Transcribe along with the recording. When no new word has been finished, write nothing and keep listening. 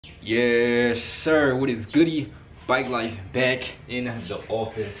Yes, sir. What is goody? Bike life back in the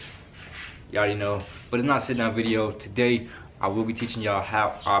office. You already know, but it's not a sit down video. Today, I will be teaching y'all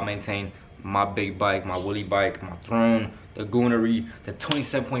how I maintain my big bike, my Wheelie bike, my Throne, the Goonery, the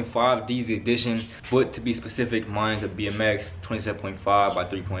 27.5 DZ edition. But to be specific, mine's a BMX 27.5 by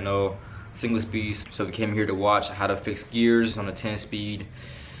 3.0 single speed. So if you came here to watch how to fix gears on a 10 speed,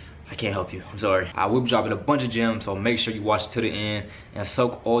 I can't help you, I'm sorry. I will be dropping a bunch of gems, so make sure you watch to the end and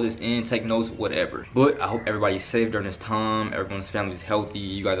soak all this in, take notes, whatever. But I hope everybody's safe during this time, everyone's family is healthy,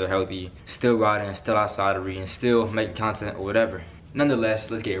 you guys are healthy, still riding, still outside of reading, still making content or whatever.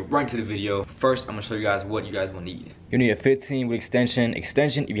 Nonetheless, let's get right to the video. First, I'm gonna show you guys what you guys will need. You need a 15 with extension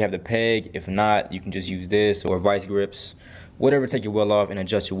if you have the peg. If not, you can just use this or vice grips. Whatever, take your wheel off and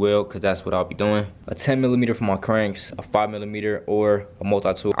adjust your wheel, because that's what I'll be doing. A 10mm for my cranks, a 5mm or a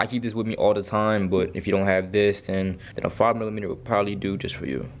multi-tool. I keep this with me all the time, but if you don't have this, then a 5mm will probably do just for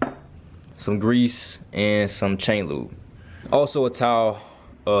you. Some grease and some chain lube. Also a towel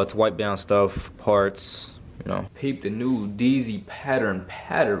to wipe down stuff, parts, you know. Peep the new DZ pattern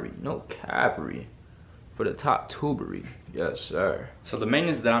pattery, no capery, for the top tubery. Yes, sir. So the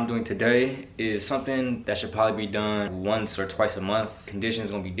maintenance that I'm doing today is something that should probably be done once or twice a month.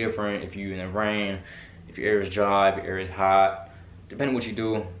 Conditions gonna be different if you're in the rain, if your air is dry, if your air is hot. Depending on what you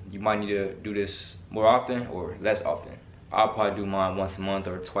do, you might need to do this more often or less often. I'll probably do mine once a month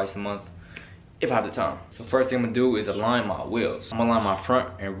or twice a month if I have the time. So first thing I'm gonna do is align my wheels. I'm gonna align my front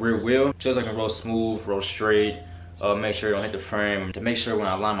and rear wheel just so I can roll smooth, roll straight, make sure you don't hit the frame. To make sure when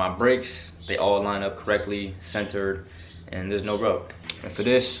I align my brakes, they all line up correctly, centered, and there's no rub. And for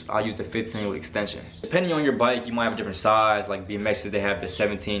this, I'll use the 15 with extension. Depending on your bike, you might have a different size. Like BMXs, they have the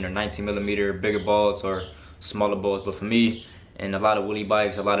 17 or 19mm bigger bolts or smaller bolts. But for me, and a lot of Wheelie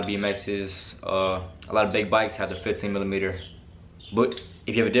bikes, a lot of BMXs, a lot of big bikes have the 15mm. But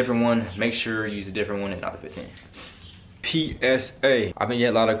if you have a different one, make sure you use a different one and not the 15. PSA. I've been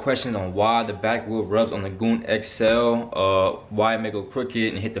getting a lot of questions on why the back wheel rubs on the Goon XL, why it may go crooked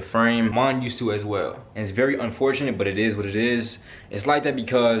and hit the frame. Mine used to as well. And it's very unfortunate, but it is what it is. It's like that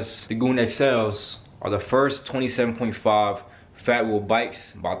because the Goon XLs are the first 27.5 fat wheel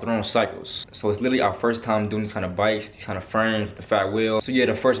bikes by Throne Cycles. So it's literally our first time doing these kind of bikes, these kind of frames with the fat wheel. So yeah,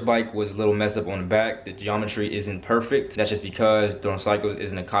 the first bike was a little messed up on the back. The geometry isn't perfect. That's just because Throne Cycles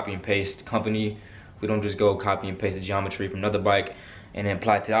isn't a copy and paste company. We don't just go copy and paste the geometry from another bike and then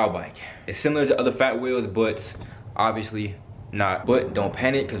apply it to our bike. It's similar to other fat wheels, but obviously not. But don't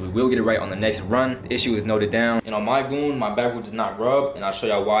panic, because we will get it right on the next run. The issue is noted down. And on my Goon, my back wheel does not rub, and I'll show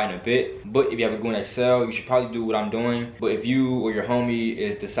y'all why in a bit. But if you have a Goon XL, you should probably do what I'm doing. But if you or your homie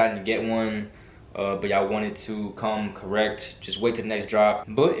is deciding to get one, but y'all want it to come correct, just wait till the next drop.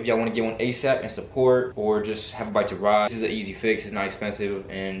 But if y'all want to get one ASAP and support, or just have a bike to ride, this is an easy fix. It's not expensive,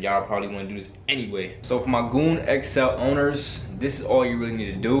 and y'all probably want to do this anyway. So for my Goon XL owners, this is all you really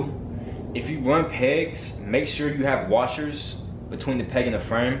need to do. If you run pegs, make sure you have washers between the peg and the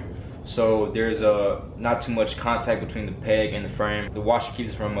frame, so there's not too much contact between the peg and the frame. The washer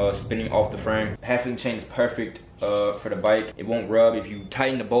keeps it from spinning off the frame. Half-link chain is perfect for the bike. It won't rub if you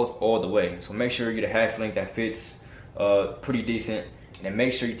tighten the bolts all the way. So make sure you get a half-link that fits pretty decent, and then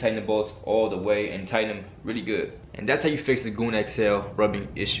make sure you tighten the bolts all the way and tighten them really good. And that's how you fix the Goon XL rubbing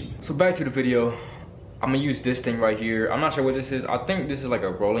issue. So back to the video. I'm gonna use this thing right here. I'm not sure what this is. I think this is like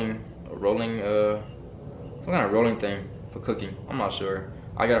some kind of rolling thing for cooking. I'm not sure.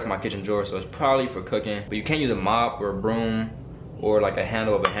 I got it from my kitchen drawer, so it's probably for cooking. But you can use a mop or a broom or like a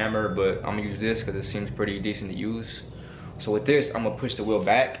handle of a hammer, but I'm gonna use this because it seems pretty decent to use. So with this, I'm gonna push the wheel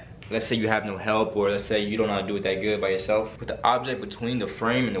back. Let's say you have no help, or let's say you don't know how to do it that good by yourself. Put the object between the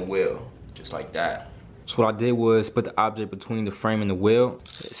frame and the wheel, just like that. So what I did was put the object between the frame and the wheel,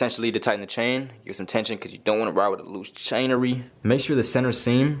 essentially to tighten the chain, give some tension because you don't want to ride with a loose chainery. Make sure the center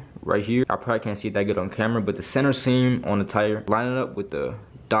seam right here, I probably can't see it that good on camera, but the center seam on the tire, line it up with the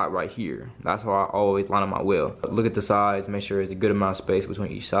dot right here. That's how I always line up my wheel. Look at the sides, make sure there's a good amount of space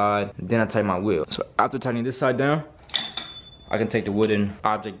between each side, and then I tighten my wheel. So after tightening this side down, I can take the wooden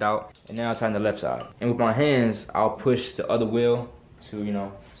object out, and then I'll tighten the left side. And with my hands, I'll push the other wheel to, you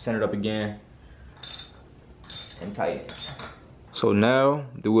know, center it up again and tighten. So now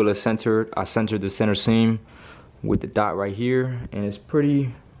the wheel is centered. I centered the center seam with the dot right here, and it's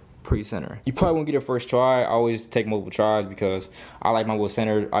pretty center. You probably won't get it first try. I always take multiple tries because I like my wheel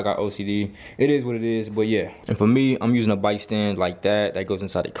centered. I got OCD. It is what it is, but yeah. And for me, I'm using a bike stand like that goes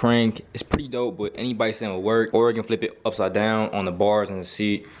inside the crank. It's pretty dope, but any bike stand will work, or you can flip it upside down on the bars and the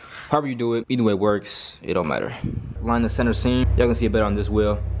seat. However you do it, either way it works, it don't matter. Line the center seam. Y'all can see it better on this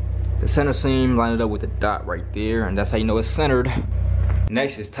wheel. The center seam, line it up with the dot right there, and that's how you know it's centered.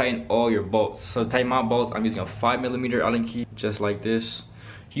 Next is tighten all your bolts. So to tighten my bolts, I'm using a 5mm Allen key, just like this.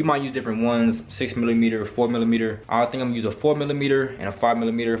 You might use different ones, 6mm, 4mm. I think I'm gonna use a 4mm and a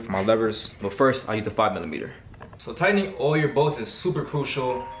 5mm for my levers. But first, I use the 5mm. So tightening all your bolts is super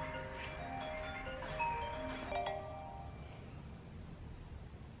crucial.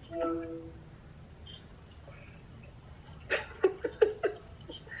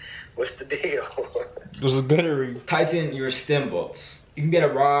 What's the deal? This is better. Tighten your stem bolts. You can get a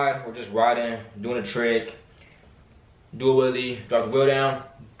ride or just riding, doing a trick, do a wheelie, drop the wheel down,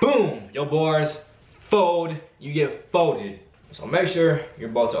 boom! Your bars fold, you get folded. So make sure your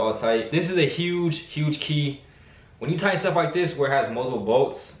bolts are all tight. This is a huge, huge key. When you tighten stuff like this where it has multiple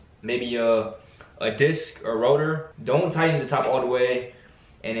bolts, maybe a disc or rotor, don't tighten the top all the way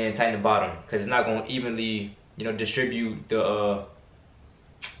and then tighten the bottom, because it's not going to evenly, you know, distribute the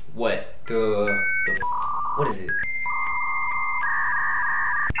what is it?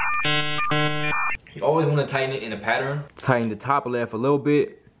 You always want to tighten it in a pattern. Tighten the top left a little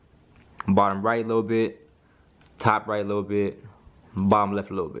bit, bottom right a little bit, top right a little bit, bottom left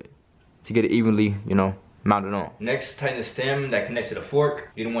a little bit, to get it evenly, you know, mounted on. Next, tighten the stem that connects to the fork.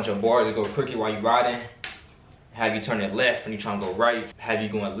 You don't want your bars to go crooked while you're riding. Have you turn it left when you're trying to go right. Have you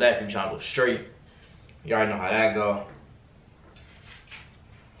going left when you're trying to go straight. You already know how that go.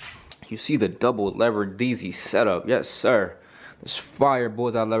 You see the double lever DZ setup, yes sir. This fire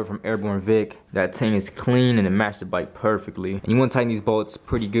bullseye lever from Airborne Vic. That thing is clean and it matched the bike perfectly. And you want to tighten these bolts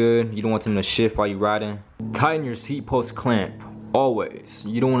pretty good. You don't want them to shift while you're riding. Tighten your seat post clamp, always.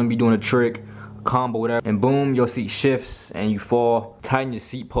 You don't want to be doing a trick, combo, whatever, and boom, your seat shifts and you fall. Tighten your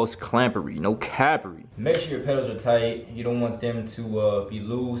seat post clampery, no cappery. Make sure your pedals are tight. You don't want them to be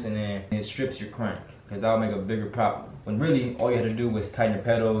loose and then it strips your crank, because that'll make a bigger problem. When really, all you have to do is tighten your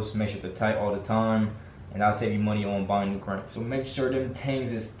pedals, make sure they're tight all the time, and that'll save you money on buying new cranks. So make sure them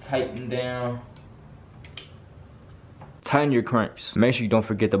tangs is tightened down. Tighten your cranks. Make sure you don't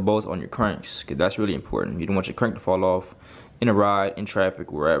forget the bolts on your cranks, because that's really important. You don't want your crank to fall off in a ride, in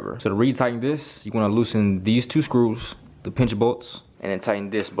traffic, wherever. So to re-tighten this, you want to loosen these two screws, the pinch bolts, and then tighten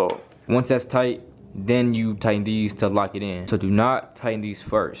this bolt. Once that's tight, then you tighten these to lock it in. So do not tighten these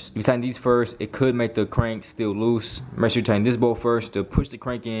first. If you tighten these first, it could make the crank still loose. Make sure you tighten this bolt first to push the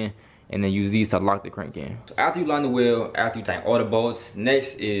crank in, and then use these to lock the crank in. So after you line the wheel, after you tighten all the bolts,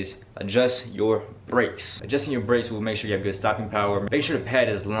 next is adjust your brakes. Adjusting your brakes will make sure you have good stopping power. Make sure the pad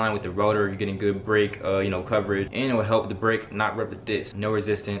is lined with the rotor. You're getting good brake, you know, coverage, and it will help the brake not rub the disc. No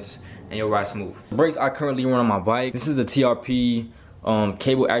resistance, and you'll ride smooth. The brakes I currently run on my bike. This is the TRP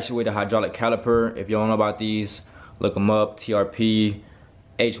cable actuated hydraulic caliper. If you don't know about these, look them up. TRP,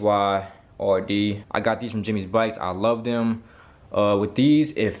 HYRD. I got these from Jimmy's Bikes. I love them. With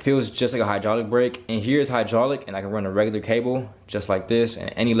these, it feels just like a hydraulic brake, and here is hydraulic, and I can run a regular cable just like this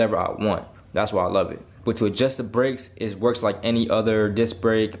and any lever I want. That's why I love it. But to adjust the brakes, it works like any other disc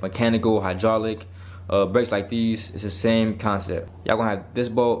brake, mechanical, hydraulic brakes like these. It's the same concept. Y'all gonna have this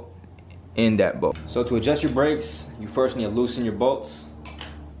bolt in that bolt. So to adjust your brakes, you first need to loosen your bolts.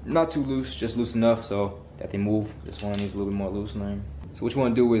 Not too loose, just loose enough so that they move. This one needs a little bit more loosening. So what you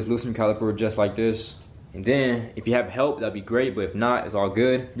want to do is loosen your caliper just like this. And then if you have help, that'd be great, but if not, it's all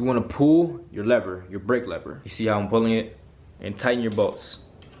good. You want to pull your lever, your brake lever. You see how I'm pulling it? And tighten your bolts.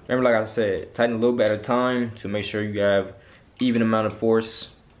 Remember, like I said, tighten a little bit at a time to make sure you have even amount of force.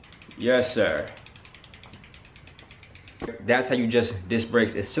 Yes, sir. That's how you adjust disc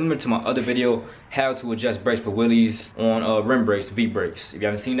brakes. It's similar to my other video, how to adjust brakes for wheelies on rim brakes, V brakes. If you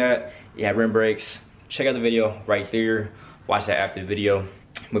haven't seen that, you have rim brakes, check out the video right there. Watch that after the video.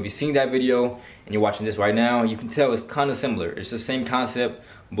 But if you've seen that video and you're watching this right now, you can tell it's kind of similar. It's the same concept,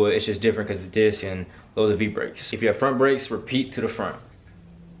 but it's just different because it's disc and those are V brakes. If you have front brakes, repeat to the front.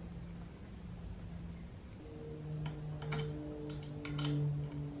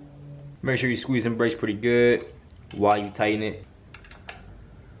 Make sure you squeeze them brakes pretty good while you tighten it.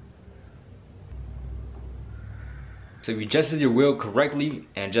 So if you adjusted your wheel correctly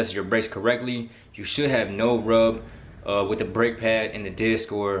and adjusted your brakes correctly, you should have no rub with the brake pad in the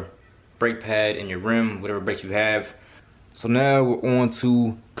disc or brake pad in your rim, whatever brakes you have. So now we're on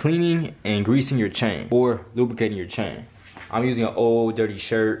to cleaning and greasing your chain or lubricating your chain. I'm using an old dirty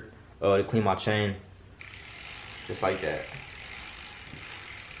shirt to clean my chain, just like that.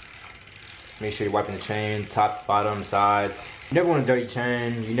 Make sure you're wiping the chain, top, bottom, sides. You never want a dirty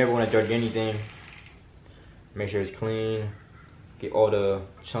chain. You never want to dirty anything. Make sure it's clean. Get all the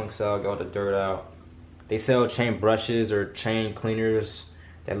chunks out, get all the dirt out. They sell chain brushes or chain cleaners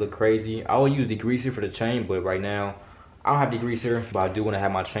that look crazy. I will use degreaser for the chain, but right now I don't have degreaser, but I do want to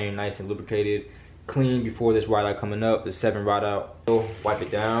have my chain nice and lubricated, clean before this ride out coming up, the 7 ride out. So wipe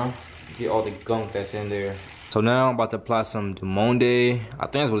it down, get all the gunk that's in there. So now I'm about to apply some Dumonde, I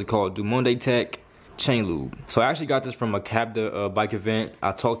think that's what it's called, Dumonde Tech chain lube. So I actually got this from a Cabda bike event.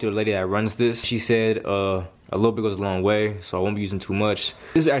 I talked to the lady that runs this. She said a little bit goes a long way, so I won't be using too much.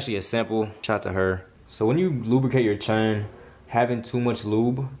 This is actually a sample, shout out to her. So when you lubricate your chain, having too much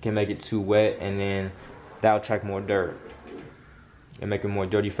lube can make it too wet, and then that'll attract more dirt and make it more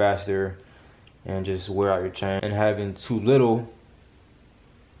dirty faster and just wear out your chain. And having too little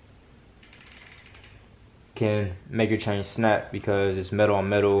can make your chain snap because it's metal on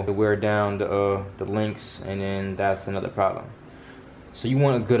metal. It wear down the links, and then that's another problem. So you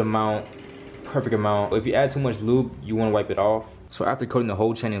want a good amount, perfect amount. If you add too much lube, you want to wipe it off. So after coating the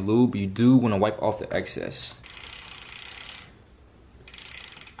whole chain in lube, you do want to wipe off the excess.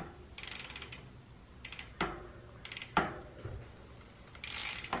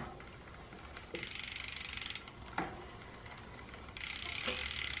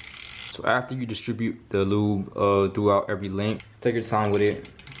 So after you distribute the lube throughout every link, take your time with it.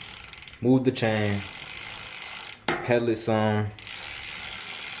 Move the chain, pedal it some.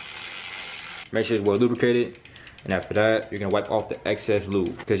 Make sure it's well lubricated. And after that, you're gonna wipe off the excess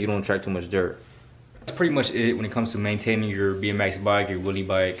lube because you don't attract too much dirt. That's pretty much it when it comes to maintaining your BMX bike, your Wheelie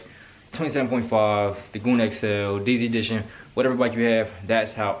bike. 27.5, the Goon XL, DZ Edition, whatever bike you have,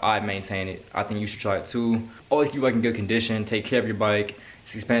 that's how I maintain it. I think you should try it too. Always keep your bike in good condition, take care of your bike.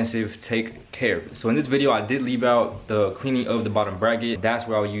 It's expensive, take care of it. So in this video, I did leave out the cleaning of the bottom bracket. That's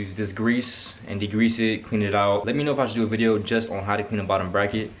where I'll use this grease and degrease it, clean it out. Let me know if I should do a video just on how to clean the bottom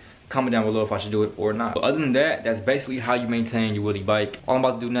bracket. Comment down below if I should do it or not. But other than that, that's basically how you maintain your Wheelie bike. All I'm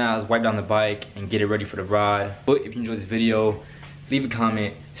about to do now is wipe down the bike and get it ready for the ride. But if you enjoyed this video, leave a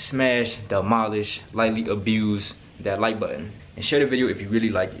comment, smash, demolish, lightly abuse that like button, and share the video if you really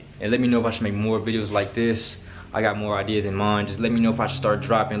like it. And let me know if I should make more videos like this. I got more ideas in mind. Just let me know if I should start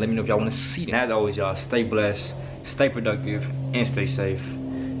dropping. Let me know if y'all want to see it. And as always, y'all, stay blessed, stay productive, and stay safe.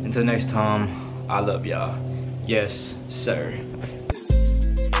 Until next time, I love y'all. Yes, sir.